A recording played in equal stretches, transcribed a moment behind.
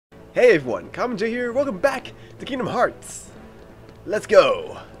Hey everyone, Kamenjay here, welcome back to Kingdom Hearts. Let's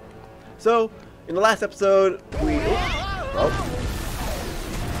go. So, in the last episode, we...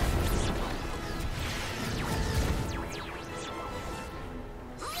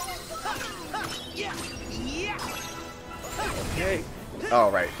 Okay. Oh,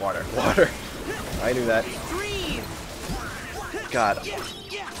 right, water. I knew that. God.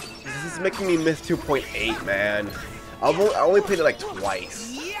 This is making me miss 2.8, man. I only played it like twice.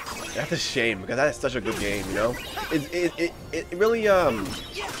 That's a shame, because that is such a good game, you know? It really,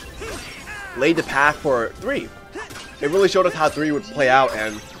 laid the path for 3. It really showed us how 3 would play out,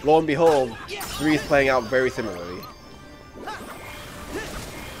 and lo and behold, 3 is playing out very similarly.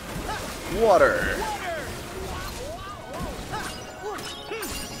 Water!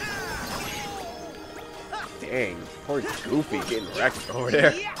 Dang, poor Goofy getting wrecked over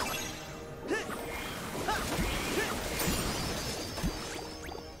there.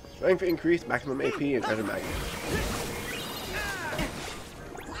 Strength increase, maximum AP, and treasure magnet.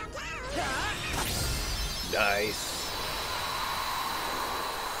 Nice.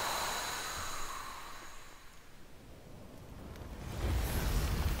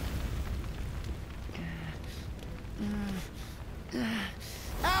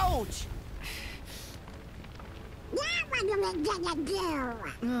 Ouch! What are we gonna do?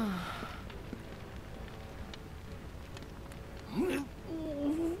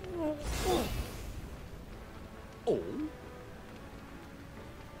 Oh.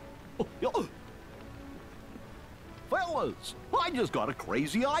 Fellas, I just got a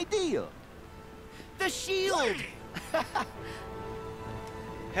crazy idea. The shield!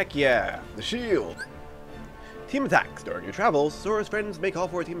 Heck yeah, the shield. Team attacks. During your travels, Sora's friends may call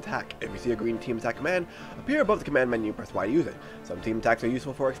for a team attack. If you see a green team attack command appear above the command menu, press Y to use it. Some team attacks are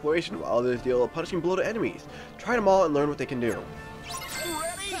useful for exploration, while others deal a punishing blow to enemies. Try them all and learn what they can do.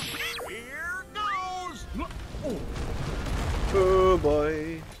 Ready? Here goes! Oh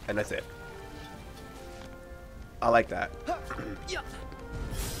boy. And that's it. I like that.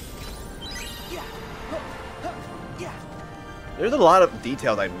 There's a lot of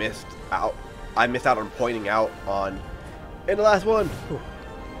details I missed out on pointing out on in the last one.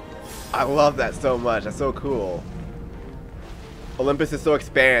 I love that so much. That's so cool. Olympus is so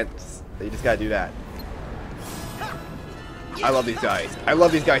expansive that you just gotta do that. I love these guys. I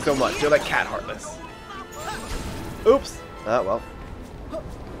love these guys so much. They're like cat heartless. Oops. Well.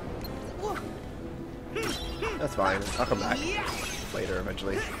 That's fine. I'll come back later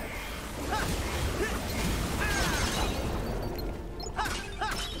eventually.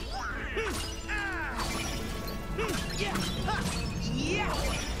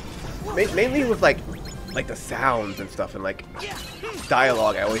 Mainly with like the sounds and stuff and like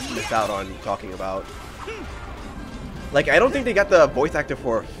dialogue I always miss out on talking about. Like I don't think they got the voice actor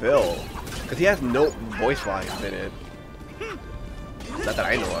for Phil because he has no voice lines in it. Not that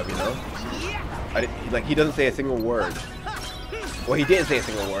I know of, you know. He doesn't say a single word. Well, he didn't say a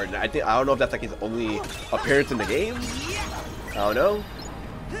single word. I don't know if that's like his only appearance in the game. I don't know.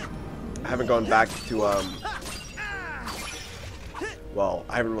 I haven't gone back to well,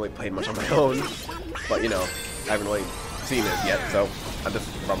 I haven't really played much on my own, but you know, I haven't really seen it yet, so I'm just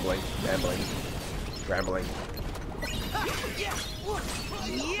rambling.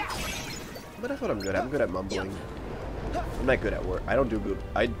 But that's what I'm good at. I'm good at mumbling. I'm not good at word. I don't do good.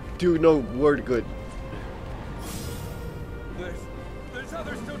 I do no word good. There's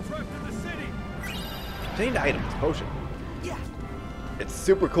others still trapped in the city. Obtained items, potion. It's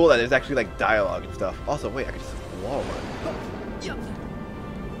super cool that there's actually like dialogue and stuff. Also, wait, I could just wall run.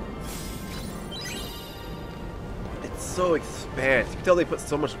 It's so expansive. You can tell they put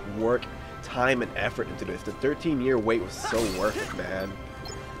so much work, time, and effort into this. The 13-year wait was so worth it, man.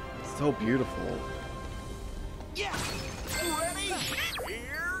 It's so beautiful. Ready?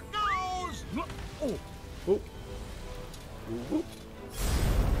 Here goes! Oh. Ooh.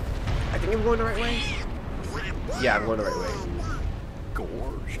 I think I'm going the right way. Yeah, I'm going the right way.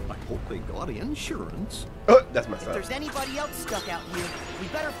 Gosh, I hope they got insurance. Oh, that's messed If up. there's anybody else stuck out here, we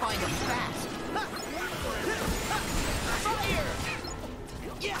better find them fast.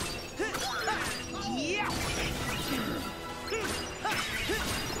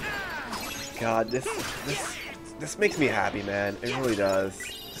 God, this makes me happy, man. It really does.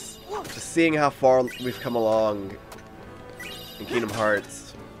 Just seeing how far we've come along in Kingdom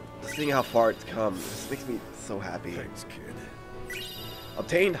Hearts, seeing how far it's come, this makes me so happy. Thanks, kid.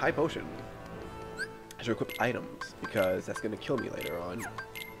 Obtained high potion. I should equip items because that's gonna kill me later on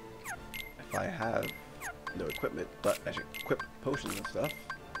if I have no equipment. But I should equip potions and stuff.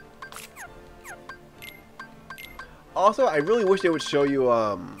 Also, I really wish they would show you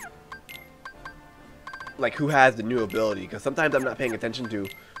like who has the new ability, because sometimes I'm not paying attention to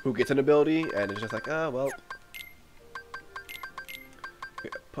who gets an ability, and it's just like, oh well. Okay,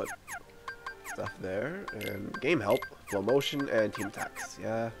 put stuff there, and game help, flow motion, and team attacks.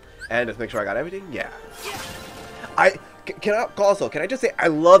 Yeah, and just make sure I got everything. Yeah. Can I just say I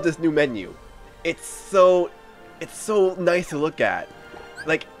love this new menu. It's so nice to look at.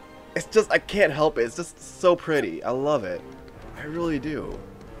 Like, it's just, I can't help it. It's just so pretty. I love it. I really do.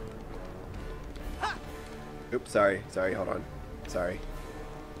 Oops, sorry, hold on. Sorry.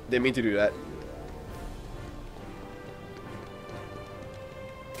 Didn't mean to do that.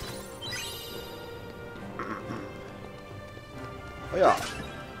 Oh yeah.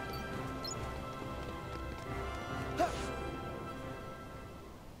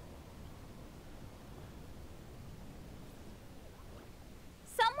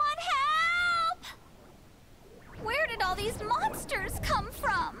 Someone help! Where did all these monsters come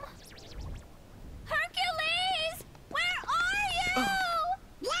from? Hercules! Where are you?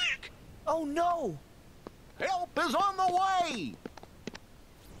 Oh no! Help is on the way!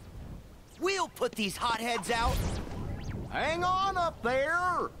 We'll put these hotheads out. Hang on up there!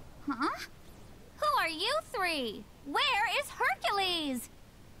 Huh? Who are you three? Where is Hercules?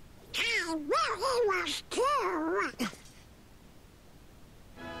 I really was too.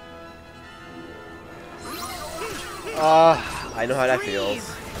 I know how that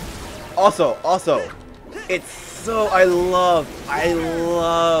feels. Also, it's so, I love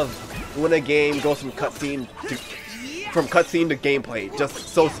when a game goes from cutscene to gameplay, just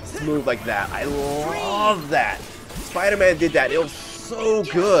so smooth like that. I love that. Spider-Man did that. It was so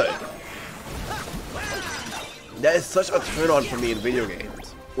good. That is such a turn on for me in video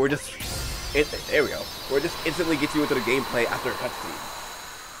games. There we go. Where it just instantly gets you into the gameplay after a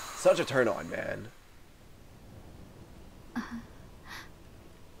cutscene. Such a turn on, man.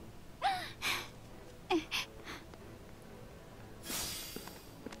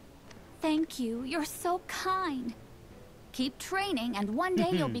 Thank you. You're so kind. Keep training, and one day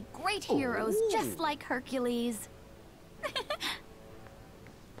you'll be great heroes, just like Hercules.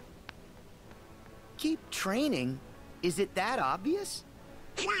 Keep training? Is it that obvious?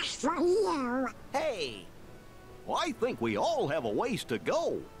 Just for you. Hey! I think we all have a ways to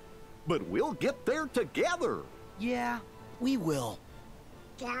go, but we'll get there together. Yeah, we will.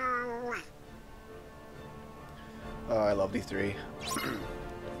 Go. Oh, I love these three.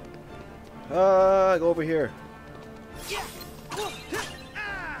 Go over here.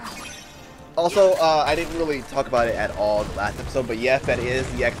 Also, I didn't really talk about it at all in the last episode, but yes, that is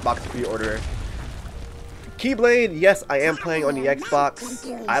the Xbox pre-order. Keyblade, yes, I am playing on the Xbox.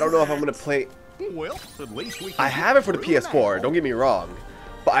 I don't know if I'm going to play... Well, at least we can I have it for the PS4, don't get me wrong.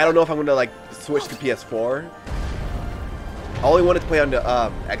 But I don't know if I'm going to, like, switch to PS4. I only wanted to play on the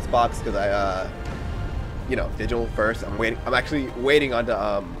Xbox because I, you know, digital first. I'm actually waiting on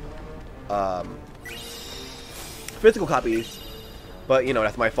the physical copies. But, you know,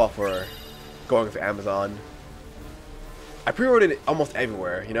 that's my fault for going for Amazon. I pre-ordered it almost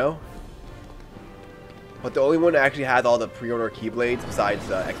everywhere, you know? But the only one that actually has all the pre-order Keyblades besides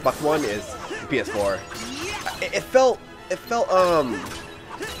the Xbox One is the PS4. It felt,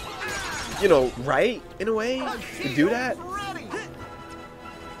 you know, right in a way to do that.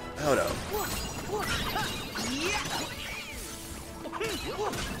 I don't know.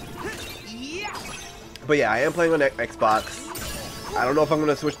 But yeah, I am playing on Xbox. I don't know if I'm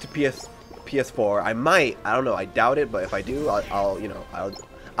gonna switch to PS4. I might. I don't know. I doubt it. But if I do,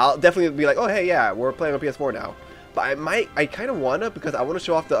 I'll definitely be like, oh hey, yeah, we're playing on PS4 now. But I might. I kind of wanna because I want to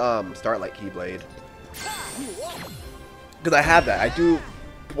show off the Starlight Keyblade. Because I have that. I do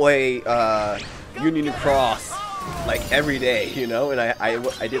play Union Cross like every day, you know, and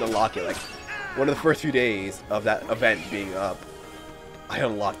I did unlock it like one of the first few days of that event being up. I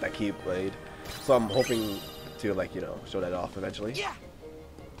unlocked that Keyblade, so I'm hoping to, like, you know, show that off eventually.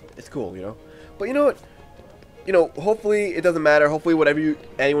 It's cool, you know. But you know what? You know, hopefully it doesn't matter. Hopefully whatever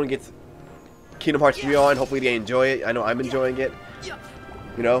anyone gets Kingdom Hearts 3 on, hopefully they enjoy it. I know I'm enjoying it.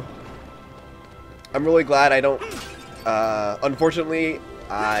 You know, I'm really glad I don't. Unfortunately,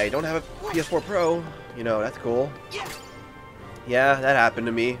 I don't have a PS4 Pro. You know, that's cool. Yeah, that happened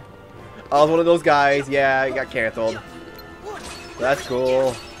to me. I was one of those guys. Yeah, it got canceled. That's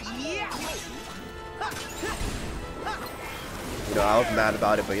cool. You know, I was mad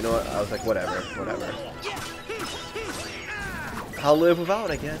about it, but you know what? I was like, whatever. I'll live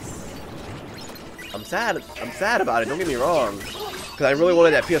without, I guess. I'm sad about it, don't get me wrong. Because I really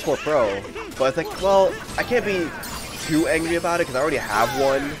wanted that PS4 Pro. But it's like, well, I can't be too angry about it because I already have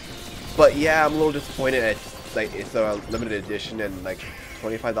one. But yeah, I'm a little disappointed it's a limited edition and like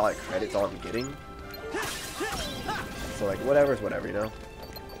 $25 credits all I'm getting. So like whatever's whatever, you know.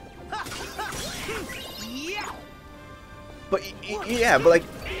 But yeah, but like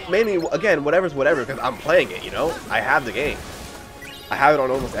mainly again whatever's whatever because I'm playing it, you know. I have the game. I have it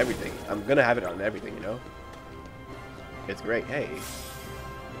on almost everything. I'm gonna have it on everything, you know. It's great. Hey.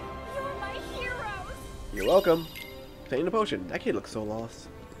 You're my heroes. You're welcome. Taking the potion. That kid looks so lost.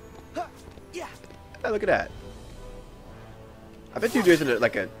 Hey, look at that. I bet you there isn't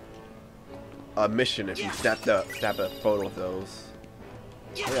like a mission if you snap a photo of those.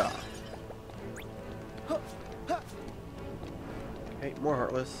 Yeah. Hey, more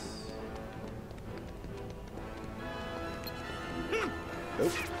heartless.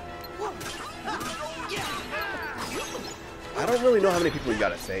 Nope. I don't really know how many people you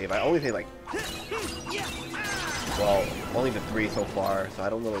gotta save. I only say like, well, only the 3 so far, so I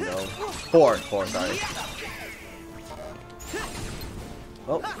don't really know. 4, sorry.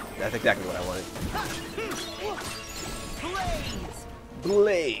 Well, that's exactly what I wanted.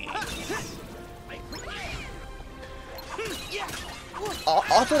 Blaze!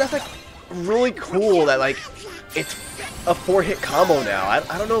 Also, that's like really cool that like it's a 4-hit combo now.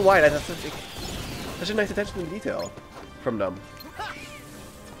 I don't know why. That's such a nice attention to detail from them.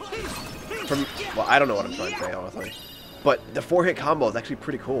 Well, I don't know what I'm trying to say honestly, but the 4-hit combo is actually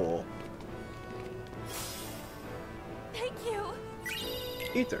pretty cool. Thank you.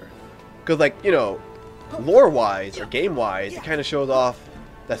 Ether, because like you know, lore-wise or game-wise, it kind of shows off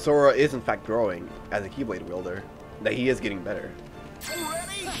that Sora is in fact growing as a Keyblade wielder, that he is getting better.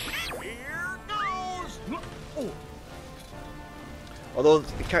 Ready? Here goes. Although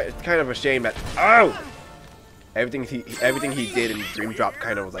it's kind of a shame that everything he did in Dream Drop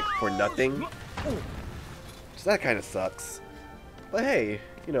kind of was like for nothing. So that kind of sucks. But hey,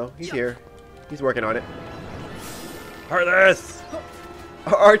 you know, he's here. He's working on it. Heartless!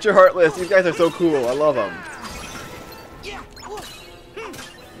 Archer Heartless, these guys are so cool. I love them.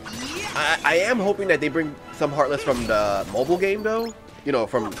 I am hoping that they bring some Heartless from the mobile game though. You know,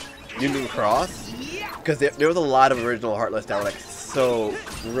 from Union Cross. Because there was a lot of original Heartless that were like so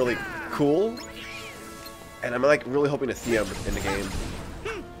really cool. And I'm like really hoping to see them in the game.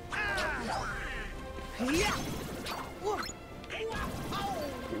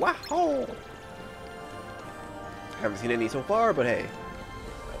 Wow! Haven't seen any so far, but hey,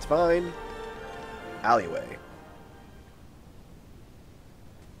 that's fine. Alleyway.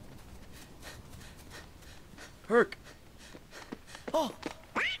 Herc. Oh!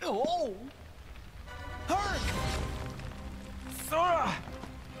 Oh! Herc! Sora!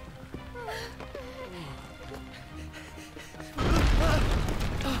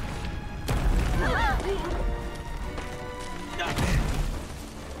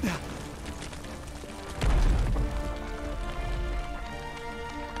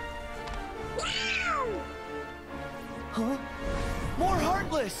 Huh? More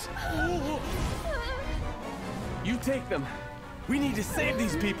Heartless! You take them. We need to save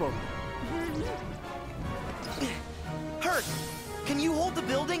these people. Herc! Can you hold the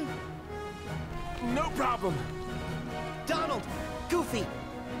building? No problem. Donald! Goofy!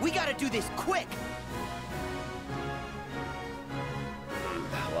 We gotta do this quick!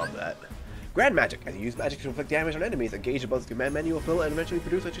 I love that. Grand Magic. As you use magic to inflict damage on enemies, engage above the command menu will fill and eventually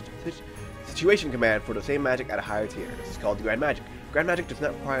produce a situation command for the same magic at a higher tier. This is called the Grand Magic. Grand Magic does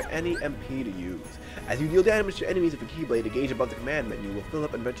not require any MP to use. As you deal damage to enemies with a Keyblade, engage above the command menu will fill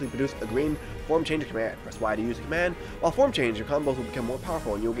up and eventually produce a green Form Change command. Press Y to use the command. While Form Change, your combos will become more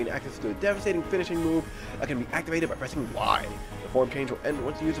powerful and you'll gain access to a devastating finishing move that can be activated by pressing Y. The Form Change will end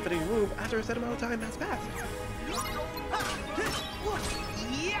once you use a finishing move after a set amount of time has passed.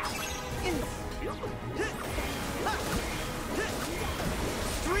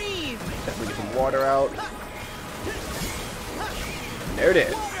 Stream! Definitely get some water out. And there it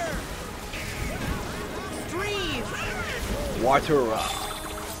is. Stream! Water Rock.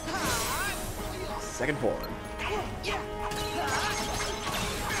 Second form.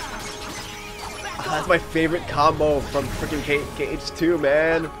 That's my favorite combo from freaking KH2,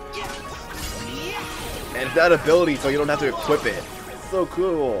 man. And it's not an ability, so you don't have to equip it. It's so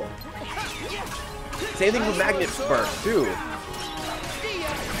cool. Same thing with Magnet Burst, too.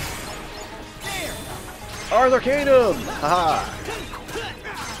 Ars Arcanum! Haha!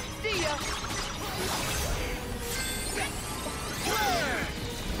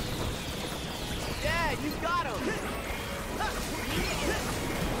 Dad, you got him!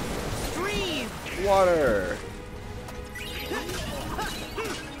 Stream! Water!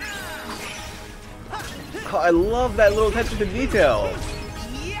 Oh, I love that little attention to detail!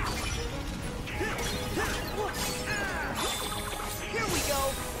 Here we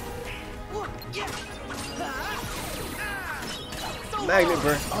go! Magnet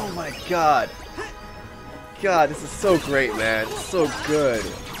burst. Oh my god. God, this is so great, man. It's so good.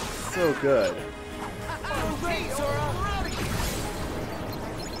 So good.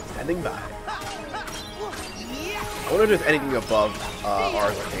 Standing by. I wonder if there's anything above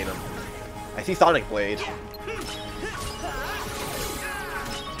Ars Arcanum. I see Sonic Blade.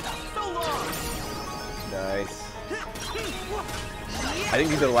 Nice. I think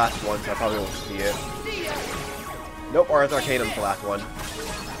these are the last ones, so I probably won't see it. Nope, Ars Arcanum's the last one.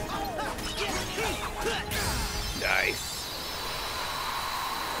 Nice.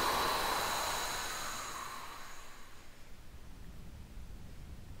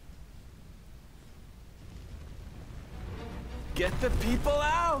 Get the people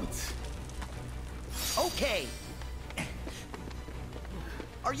out! Okay.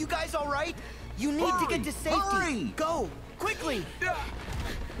 Are you guys all right? You need to get to safety. Hurry! Go, quickly.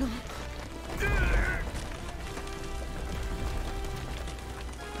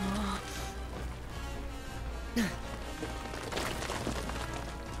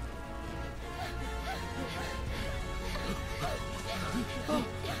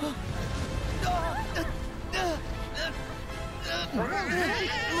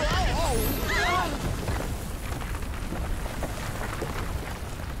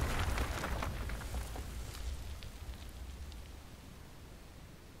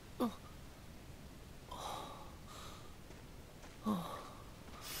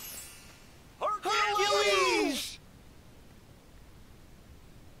 Hercules!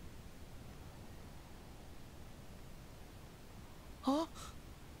 Huh?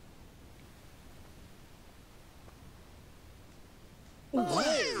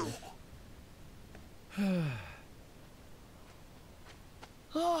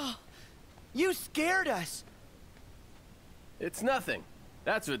 Oh, you scared us. It's nothing.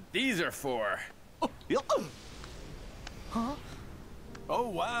 That's what these are for. Huh? Oh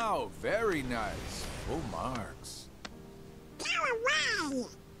wow, very nice. Full marks. Go away!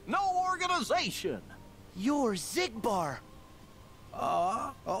 No organization! You're Zigbar.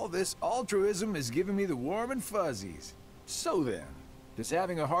 All this altruism is giving me the warm and fuzzies. So then, does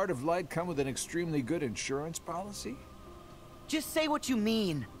having a heart of light come with an extremely good insurance policy? Just say what you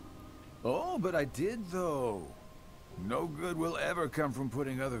mean. Oh, but I did though. No good will ever come from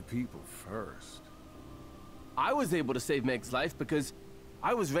putting other people first. I was able to save Meg's life because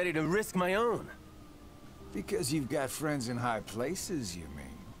I was ready to risk my own. Because you've got friends in high places, you mean?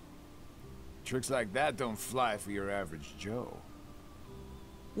 Tricks like that don't fly for your average Joe.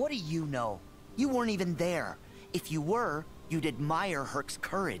 What do you know? You weren't even there. If you were, you'd admire Herc's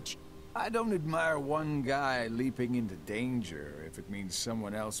courage. I don't admire one guy leaping into danger if it means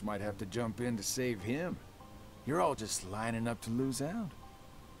someone else might have to jump in to save him. You're all just lining up to lose out.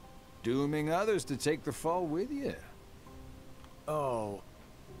 Dooming others to take the fall with you. Oh,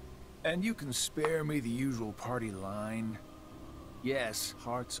 and you can spare me the usual party line. Yes,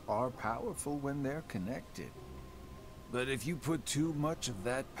 hearts are powerful when they're connected. But if you put too much of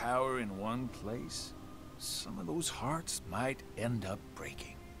that power in one place, some of those hearts might end up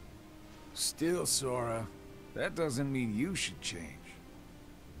breaking. Still, Sora, that doesn't mean you should change.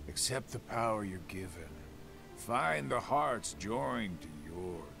 Accept the power you're given. Find the hearts joined to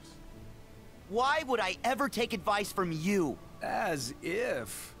yours. Why would I ever take advice from you? As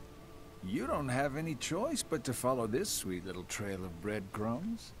if. You don't have any choice but to follow this sweet little trail of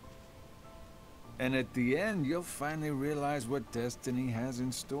breadcrumbs. And at the end, you'll finally realize what destiny has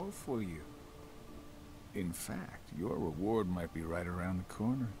in store for you. In fact, your reward might be right around the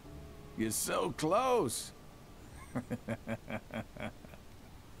corner. You're so close!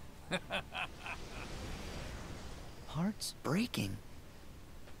 Hearts breaking?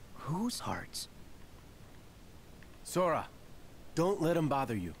 Whose hearts? Sora, don't let him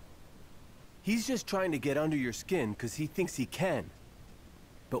bother you. He's just trying to get under your skin because he thinks he can.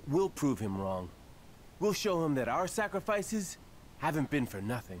 But we'll prove him wrong. We'll show him that our sacrifices haven't been for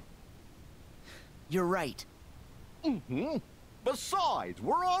nothing. You're right. Mm-hmm. Besides,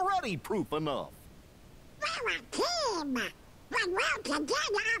 we're already proof enough. We're a team! When we're together,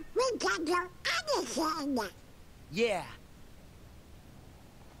 we can do anything! Yeah.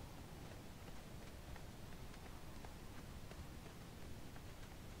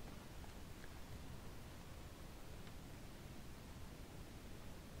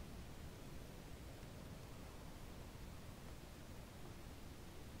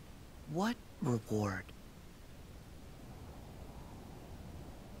 What reward?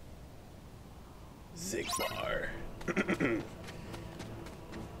 Zigbar.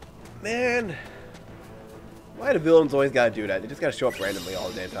 Man. Why do villains always gotta do that? They just gotta show up randomly all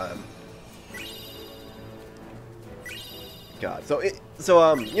the damn time. God. So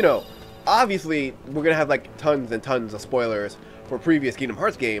you know, obviously we're gonna have like tons and tons of spoilers for previous Kingdom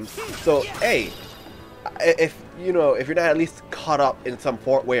Hearts games. So hey, if you know, if you're not at least caught up in some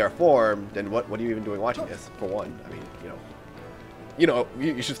way or form, then what are you even doing watching this? For one, I mean,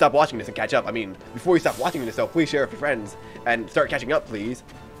 you should stop watching this and catch up. I mean, before you stop watching this, though, please share it with your friends and start catching up, please.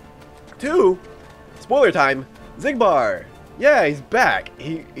 2, spoiler time. Zigbar. Yeah, he's back.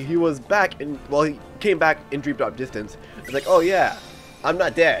 He was back in, well, he came back in Dream Drop Distance. It's like, oh yeah, I'm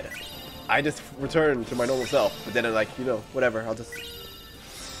not dead. I just returned to my normal self. But then I'm like, you know, whatever. I'll just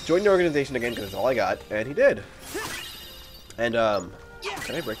join the organization again because it's all I got, and he did. And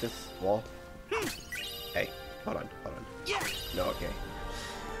can I break this wall? Hey, hold on. No, okay.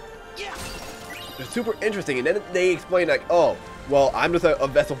 It's super interesting, and then they explain like, oh, well, I'm just a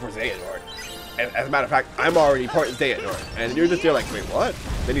vessel for Xehanort. And as a matter of fact, I'm already part of Xehanort. And you're just there like, wait, what?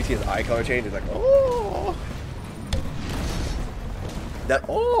 Then you see his eye color change. It's like, oh. That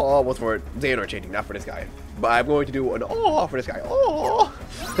oh was for Xehanort changing, not for this guy. But I'm going to do an oh for this guy. Oh.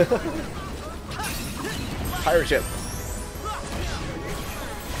 Pirate ship.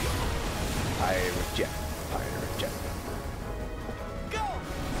 Pirate jet. Pirate jet.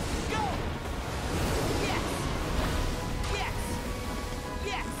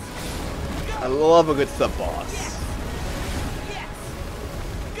 I love a good sub-boss.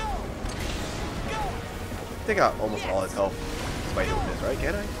 I think I got almost all his health by doing this, right?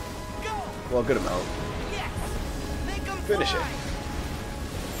 Can I? Well, a good amount. Finish it.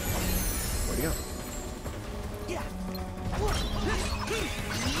 Where'd he go?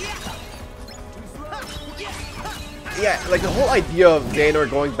 Yeah, like the whole idea of Xehanort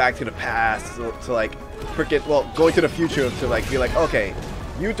going back to the past to like freaking, well, going to the future to like be like, okay,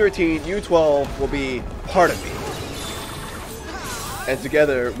 U13, U12 will be part of me, and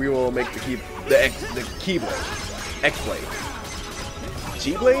together we will make the Keyblade, X-Blade,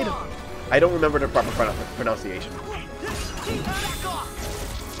 G-Blade. I don't remember the proper pronunciation.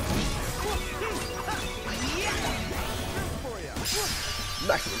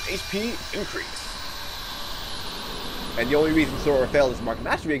 Maximum HP increase. And the only reason Sora failed his Mark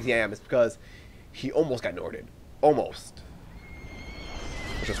Mastery exam is because he almost got Norded. Almost.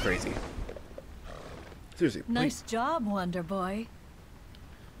 Which was crazy. Seriously. Nice job, Wonder Boy.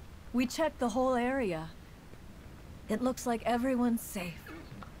 We checked the whole area. It looks like everyone's safe.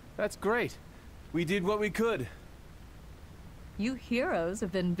 That's great. We did what we could. You heroes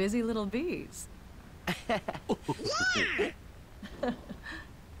have been busy little bees.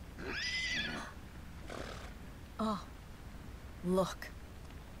 Oh, look.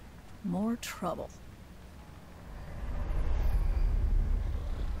 More trouble.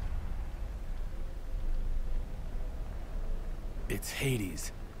 It's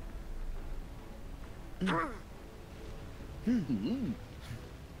Hades.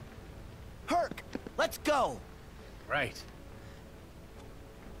 Herc, let's go. Right.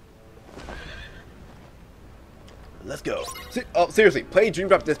 Let's go. Oh, seriously, play Dream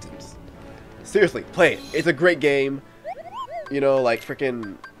Drop Distance. Seriously, play it. It's a great game. You know, like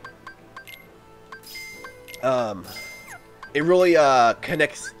freaking. It really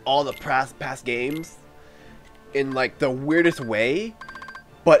connects all the past games in like the weirdest way,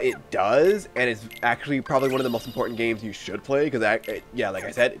 but it does, and it's actually probably one of the most important games you should play because yeah, like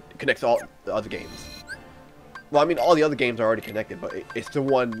I said, it connects all the other games. Well, I mean, all the other games are already connected, but it's the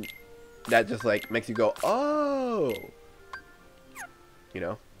one that just like makes you go, oh, you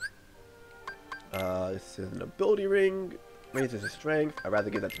know. This is an ability ring. Raises his strength. I'd rather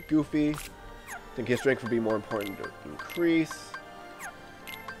give that to Goofy. I think his strength would be more important to increase.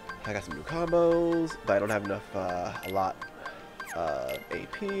 I got some new combos, but I don't have enough, a lot,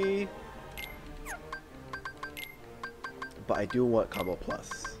 AP. But I do want combo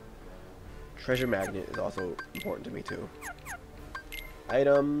plus. Treasure magnet is also important to me too.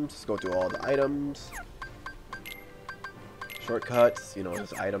 Items, go through all the items. Shortcuts, you know,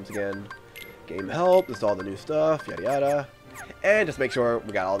 just items again. Game help, this is all the new stuff, yada yada. And just make sure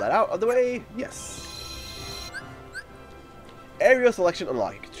we got all that out of the way. Yes. Area selection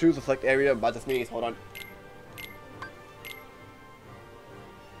unlocked. Choose a select area, but this means, hold on.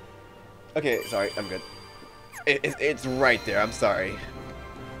 Okay, sorry, I'm good. It's right there, I'm sorry.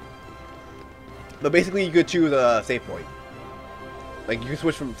 But basically you could choose a save point. Like you can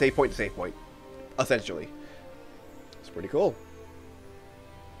switch from save point to save point. Essentially. It's pretty cool.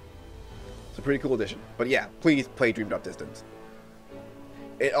 It's a pretty cool addition. But yeah, please play Dream Drop Distance.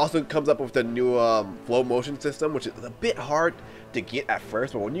 It also comes up with the new flow motion system, which is a bit hard to get at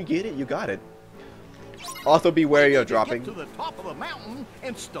first, but when you get it, you got it. Also be wary of dropping. Get to the top of the mountain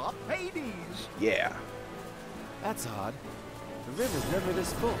and stop Hades. Yeah. That's odd. The river's never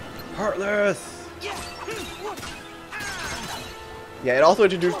this full. Heartless! Yeah, it also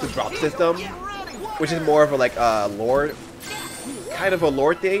introduced the drop system, which is more of a like lore, kind of a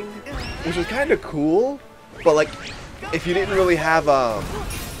lore thing, which was kind of cool. But like, if you didn't really have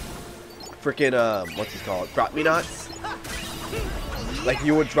freaking what's it called, drop me nots, like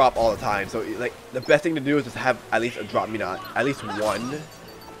you would drop all the time. So like the best thing to do is just have at least a drop me not, at least one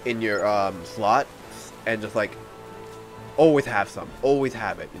in your slot, and just like always have some, always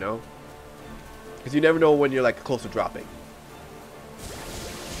have it, you know, because you never know when you're like close to dropping.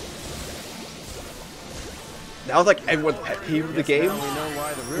 That was like everyone's pet peeve of the game,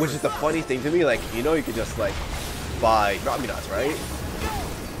 which is the funny thing to me. Like, you know, you could just like buy drop me nuts, right?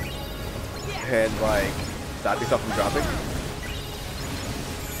 And like stop yourself from dropping.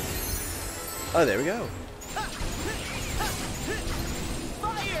 Oh, there we go.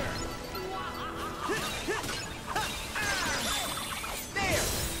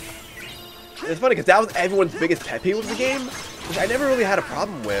 It's funny because that was everyone's biggest pet peeve of the game, which I never really had a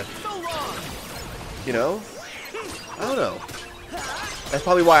problem with. You know? I don't know. That's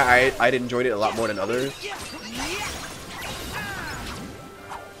probably why I'd enjoyed it a lot more than others.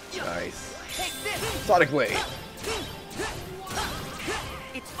 Nice. Sonic Blade.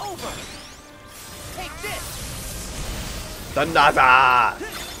 It's over. Take this. Dandaza!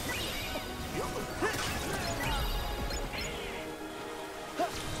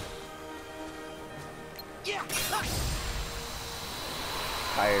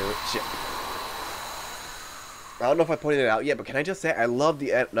 Pirate ship. I don't know if I pointed it out yet, but can I just say I love the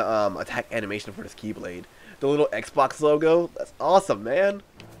attack animation for this Keyblade. The little Xbox logo. That's awesome, man.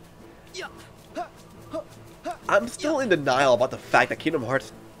 I'm still in denial about the fact that Kingdom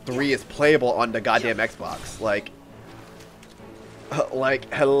Hearts 3 is playable on the goddamn Xbox. Like,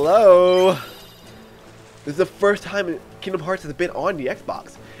 hello. This is the first time Kingdom Hearts has been on the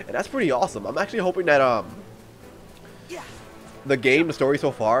Xbox, and that's pretty awesome. I'm actually hoping that the game, the story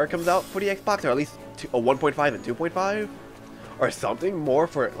so far, comes out for the Xbox, or at least a 1.5 and 2.5, or something more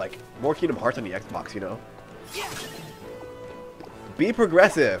for like more Kingdom Hearts on the Xbox. You know, be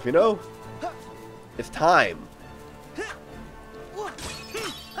progressive. You know, it's time.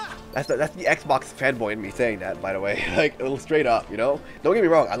 That's the Xbox fanboy in me saying that, by the way. Like, a little straight up, you know. Don't get me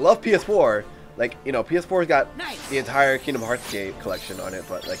wrong, I love PS4. Like, you know, PS4's got the entire Kingdom Hearts game collection on it,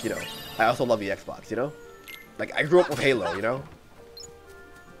 but like, you know, I also love the Xbox. You know, like I grew up with Halo. You know.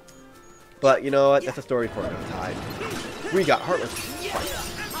 But you know what? That's a story for another time. We got Heartless.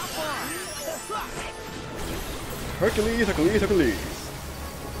 Hercules, Hercules, Hercules.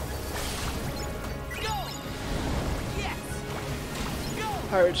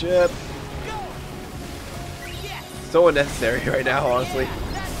 Pirate ship. So unnecessary right now, honestly.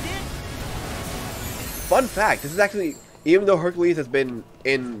 Fun fact: this is actually, even though Hercules has been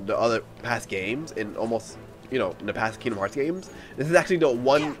in the other past games, in almost, you know, in the past Kingdom Hearts games, this is actually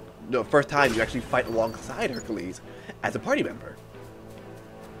the first time you actually fight alongside Hercules as a party member.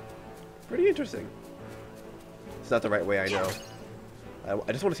 Pretty interesting. It's not the right way, I know. I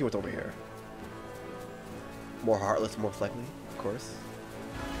just want to see what's over here. More Heartless, most likely, of course.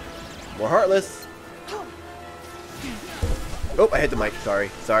 More Heartless. Oh, I hit the mic. Sorry.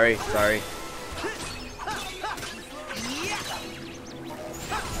 Sorry. Sorry.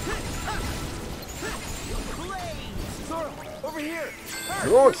 Over here.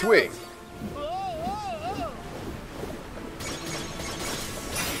 Heroic swing.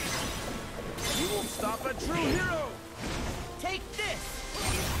 You won't stop a true hero. Take this.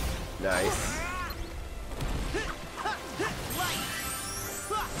 Nice.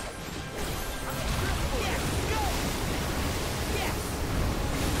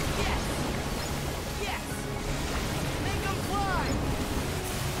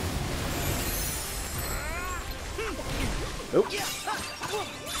 Nope. Here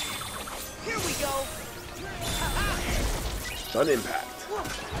we go. Sun impact.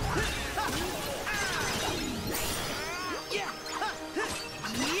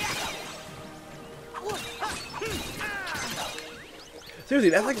 Seriously,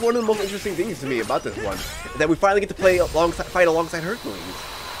 that's like one of the most interesting things to me about this one, is that we finally get to fight alongside Hercules.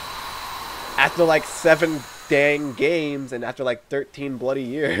 After like 7 dang games and after like 13 bloody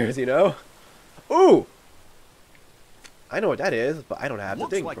years, you know? Ooh! I know what that is, but I don't have the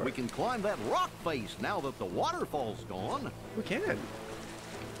thing Looks like for we it. can climb that rock face now that the waterfall's gone. We can.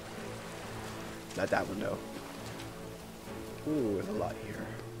 Not that one, though. Ooh, there's a lot here.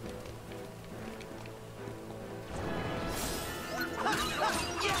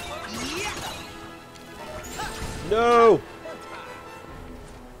 No!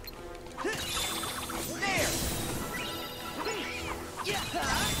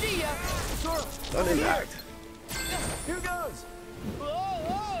 Stun impact. Here goes.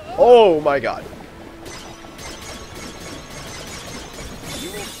 Oh my god.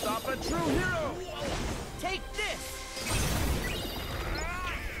 You will stop a true hero. Take this!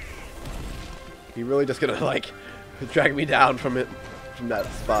 He really just gonna like drag me down from that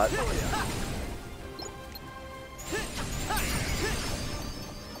spot.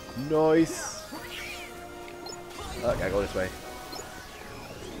 Nice. Oh, gotta go this way.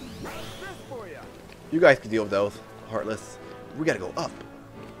 You guys can deal with those, Heartless. We gotta go up.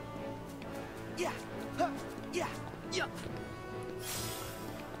 Yeah! Yeah! Yeah!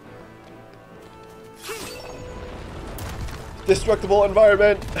 Destructible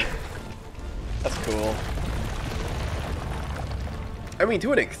environment. That's cool. I mean,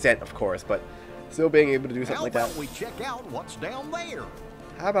 to an extent, of course, but still being able to do something How like that. about we check out what's down there?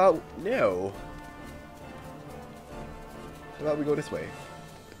 How about no? How about we go this way?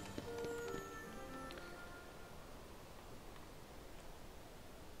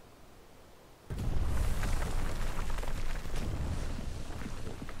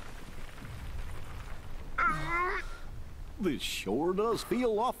 This sure does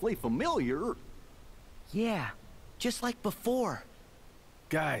feel awfully familiar. Yeah, just like before.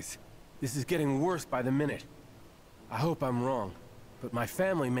 Guys, this is getting worse by the minute. I hope I'm wrong, but my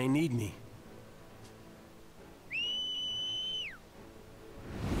family may need me.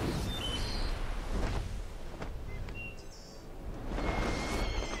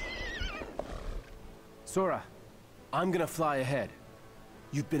 Sora, I'm gonna fly ahead.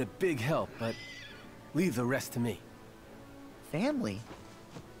 You've been a big help, but leave the rest to me. Family?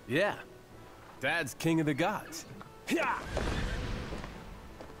 Yeah. Dad's king of the gods. Yeah.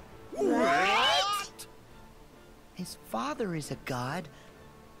 What? His father is a god,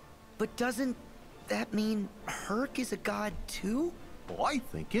 but doesn't that mean Herc is a god too? Oh, I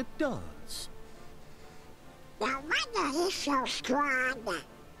think it does. No wonder he's so strong.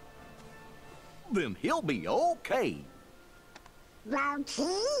 Then he'll be okay. Won't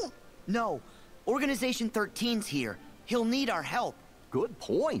he? No, Organization 13's here. He'll need our help. Good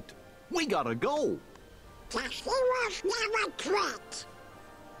point. We gotta go. Cause he was never quit.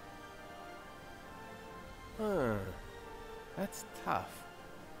 Huh. That's tough.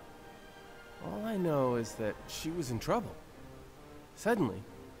 All I know is that she was in trouble. Suddenly,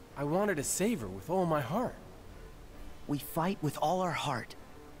 I wanted to save her with all my heart. We fight with all our heart.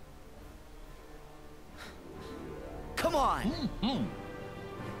 Come on!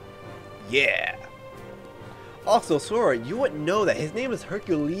 Yeah. Also, Sora, you wouldn't know that. His name is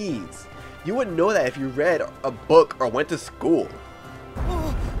Hercules. You wouldn't know that if you read a book or went to school.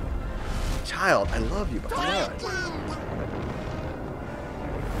 Child, I love you, but come on.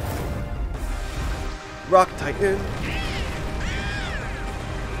 Rock Titan.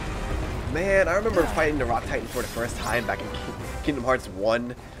 Man, I remember fighting the Rock Titan for the first time back in Kingdom Hearts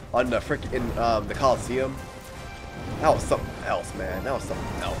 1 on the the Coliseum. That was something else, man. That was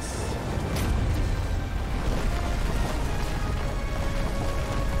something else.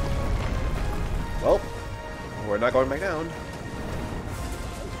 Well, we're not going back down.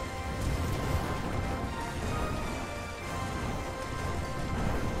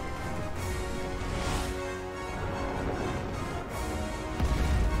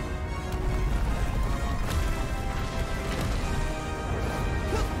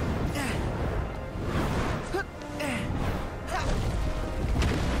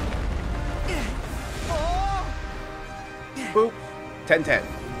 Boop. 10-10.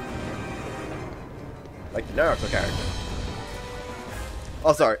 Like the Naruto character.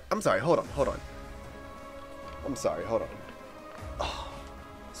 Oh, sorry. I'm sorry. Hold on. I'm sorry. Hold on. Oh,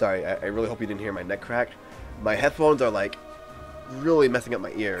 sorry. I really hope you didn't hear my neck crack. My headphones are like really messing up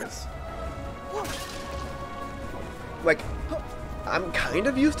my ears. Like, I'm kind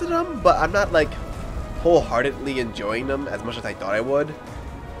of used to them, but I'm not like wholeheartedly enjoying them as much as I thought I would.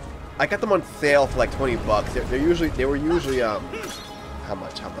 I got them on sale for like 20 bucks. They were usually how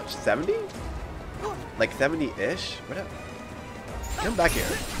much? 70? Like 70-ish? Whatever. Come back here.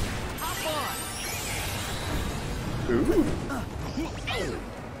 Ooh.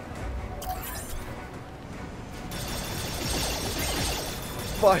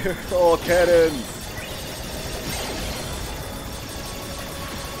 Fire all cannons!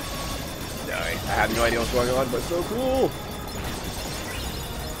 Nice. I have no idea what's going on, but so cool!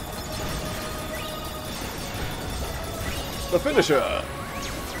 The finisher!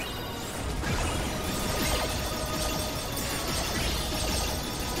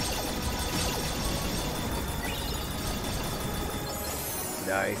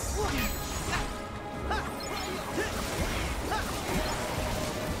 Nice.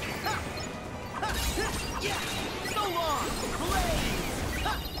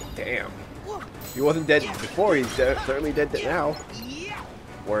 Damn. He wasn't dead before, he's certainly dead now.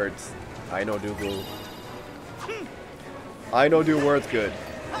 Words. I know do glue. I know do words good.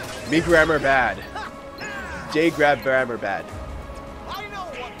 Me grammar bad. J grab grammar bad.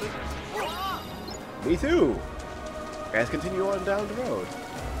 Me too. Guys, continue on down the road.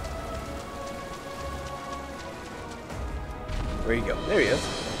 Where you go? There he is.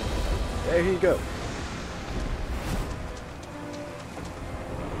 There he go.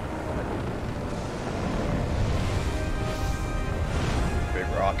 Big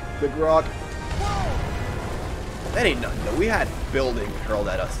rock. Big rock. That ain't nothing though. We had buildings hurled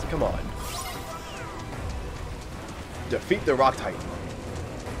at us. Come on. Defeat the Rock Titan.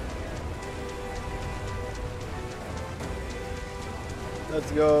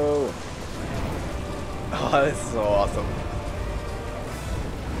 Let's go. Oh, this is so awesome.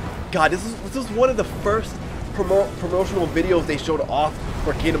 God, this is one of the first promotional videos they showed off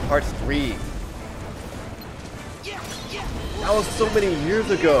for Kingdom Hearts 3. That was so many years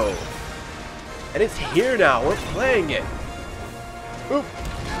ago. And it's here now. We're playing it. Oop.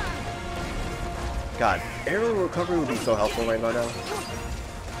 God, aerial recovery would be so helpful right now.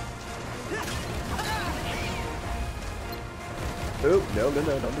 Oop, no, don't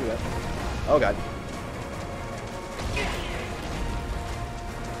do that. Oh god.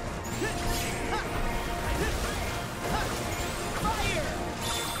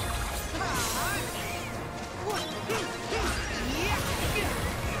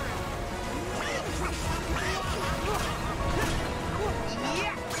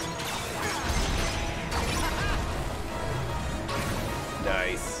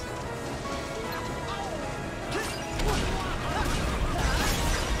 Nice.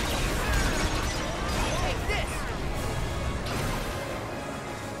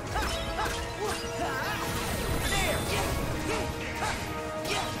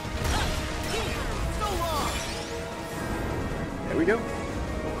 There we go.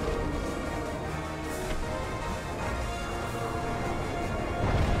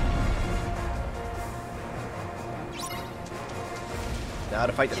 Now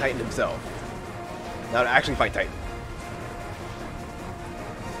to fight the Titan himself. Now to actually fight Titan.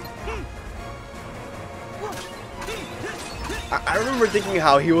 I remember thinking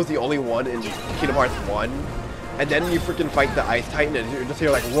how he was the only one in Kingdom Hearts 1, and then you freaking fight the Ice Titan and you're just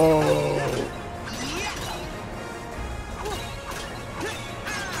here like, whoa!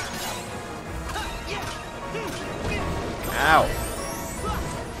 Ow!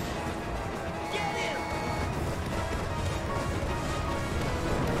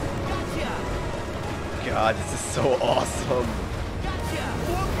 God, this is so awesome.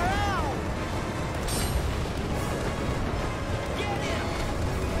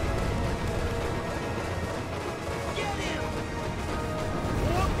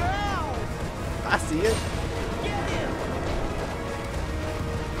 I see it.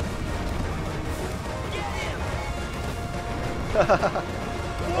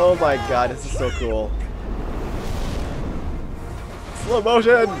 Oh my god, this is so cool. Slow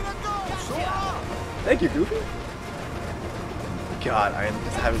motion! Thank you, Goofy. God, I am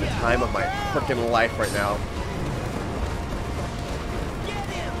just having the time of my freaking life right now.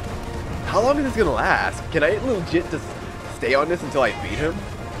 How long is this gonna last? Can I legit just stay on this until I beat him?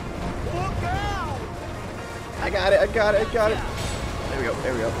 I got it, I got it, I got it. There we go,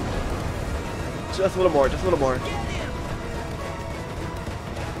 there we go. Just a little more, just a little more.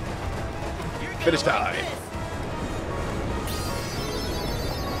 Finish time.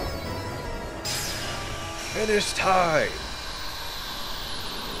 Finish time.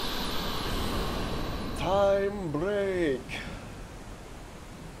 Time break.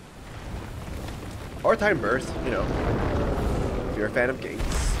 Or time burst, you know. If you're a fan of games.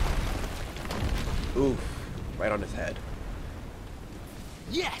 Oof. Right on his head.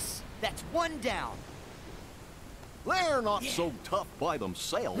 Yes! That's one down. They're not so tough by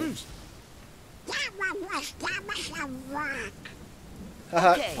themselves. That one was damaged a rock.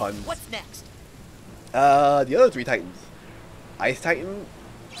 Haha, Okay, puns. what's next? The other three Titans. Ice Titan,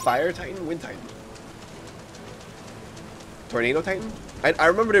 Fire Titan, Wind Titan. Tornado Titan? I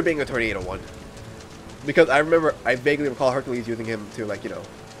remember there being a Tornado one. Because I vaguely recall Hercules using him to, like, you know,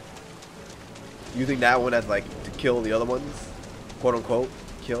 using that one as, like, to kill the other ones. Quote unquote,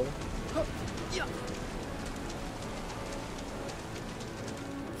 kill.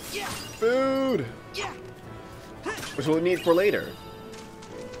 Food! Which we'll need for later.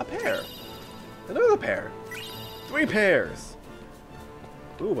 A pear. Another pair. 3 pairs.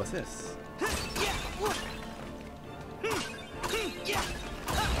 Ooh, what's this?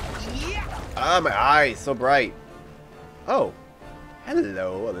 Ah, my eyes, so bright. Oh.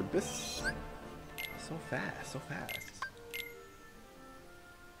 Hello, Olympus. So fast, so fast.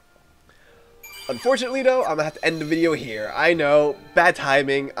 Unfortunately, though, I'm gonna have to end the video here. I know, bad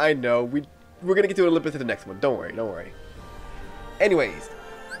timing. I know. We're gonna get to Olympus in the next one. Don't worry, don't worry. Anyways,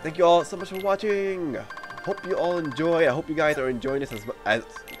 thank you all so much for watching. Hope you all enjoy. I hope you guys are enjoying this as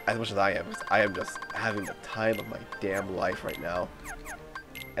much as I am. I am just having the time of my damn life right now.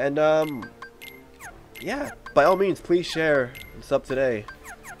 And yeah, by all means, please share and sub today.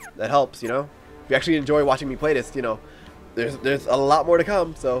 That helps, you know. If you actually enjoy watching me play this, you know, there's a lot more to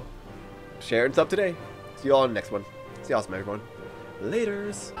come. So share and sub today. See you all in the next one. See you awesome, everyone.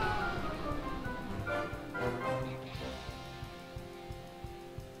 Laters.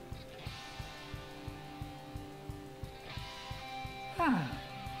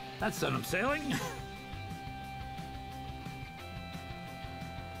 That's sun I'm sailing.